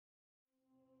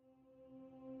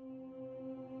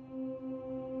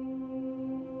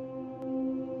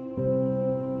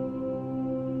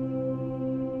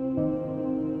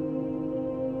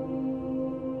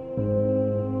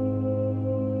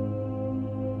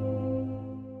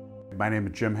My name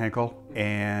is Jim Henkel,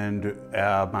 and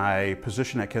my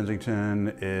position at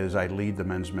Kensington is I lead the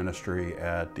men's ministry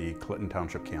at the Clinton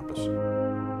Township campus.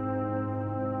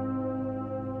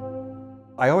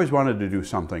 I always wanted to do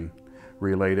something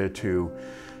related to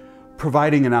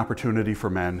providing an opportunity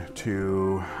for men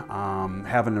to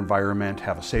have an environment,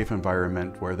 have a safe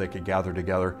environment where they could gather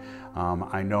together.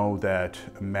 I know that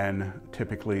men,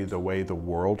 typically the way the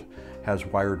world has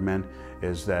wired men,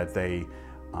 is that they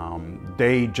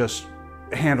just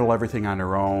handle everything on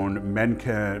their own.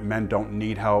 Men don't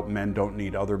need help. Men don't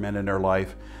need other men in their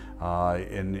life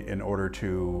in order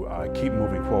to keep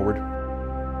moving forward.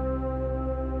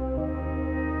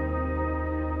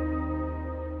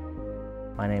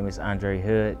 My name is Andre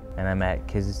Hood, and I'm at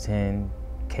Kensington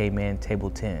Men Table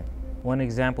 10. One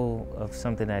example of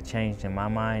something that changed in my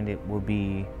mind, it would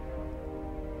be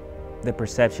the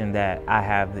perception that I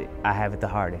have it the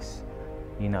hardest.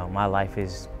 You know, my life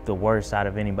is the worst out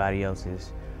of anybody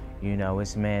else's. You know,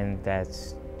 it's men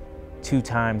that's 2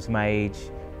 times my age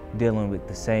dealing with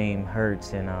the same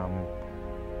hurts and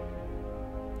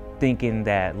thinking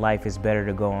that life is better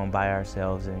to go on by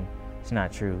ourselves, and it's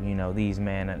not true. You know, these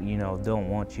men, you know, don't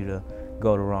want you to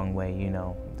go the wrong way. You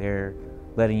know, they're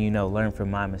letting you know, learn from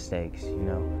my mistakes, you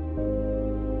know.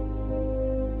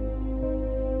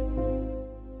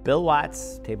 Bill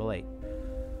Watts, Table 8.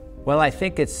 Well, I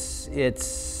think it's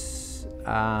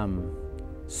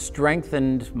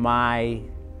strengthened my,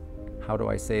 how do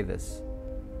I say this,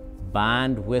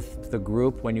 bond with the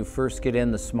group. When you first get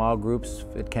in the small groups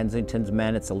at Kensington's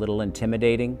Men, it's a little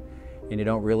intimidating, and you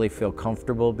don't really feel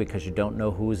comfortable because you don't know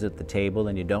who's at the table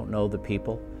and you don't know the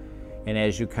people. And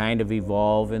as you kind of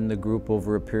evolve in the group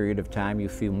over a period of time, you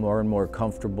feel more and more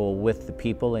comfortable with the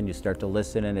people, and you start to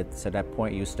listen, and it's at that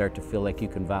point you start to feel like you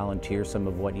can volunteer some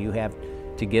of what you have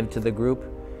to give to the group.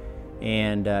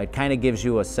 And it kind of gives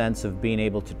you a sense of being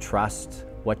able to trust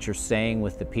what you're saying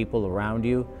with the people around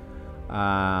you.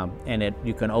 And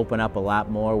you can open up a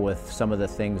lot more with some of the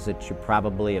things that you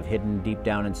probably have hidden deep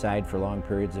down inside for long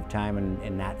periods of time,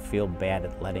 and not feel bad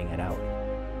at letting it out.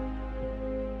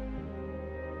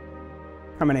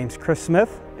 My name's Chris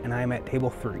Smith, and I'm at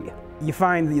Table 3. You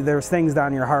find there's things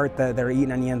down your heart that are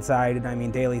eating on the inside, I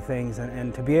mean daily things,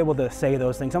 and to be able to say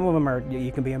those things, some of them are,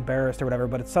 you can be embarrassed or whatever,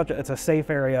 but it's a safe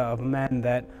area of men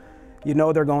that you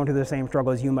know they're going through the same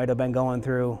struggles you might have been going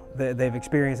through. They've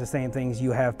experienced the same things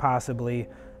you have possibly,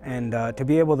 and to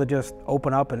be able to just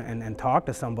open up and talk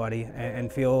to somebody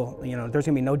and feel, you know, there's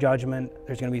gonna be no judgment,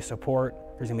 there's gonna be support,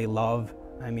 there's gonna be love.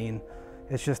 I mean,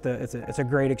 it's just it's a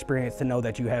great experience to know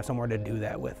that you have somewhere to do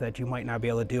that with, that you might not be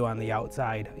able to do on the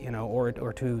outside, you know, or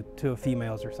to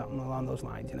females or something along those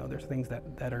lines. You know, there's things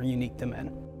that are unique to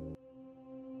men.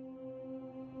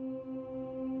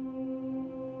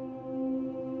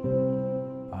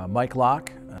 Mike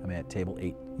Locke, I'm at Table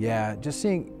 8. Yeah, just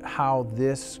seeing how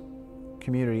this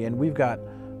community, and we've got,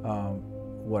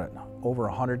 over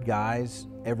 100 guys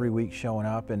every week showing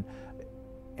up, and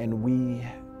we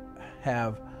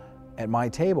have, at my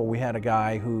table, we had a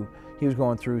guy who, he was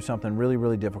going through something really,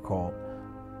 really difficult.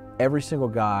 Every single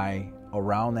guy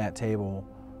around that table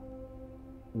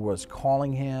was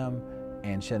calling him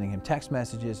and sending him text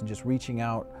messages and just reaching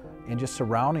out and just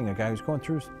surrounding a guy who's going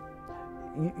through.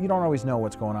 You don't always know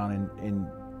what's going on in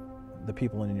the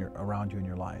people around you in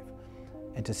your life.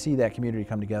 And to see that community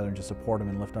come together and just support them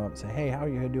and lift them up and say, hey, how are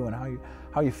you doing? How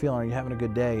are you feeling? Are you having a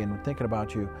good day? And thinking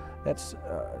about you. That's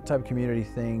a type of community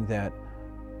thing that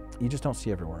you just don't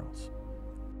see everywhere else.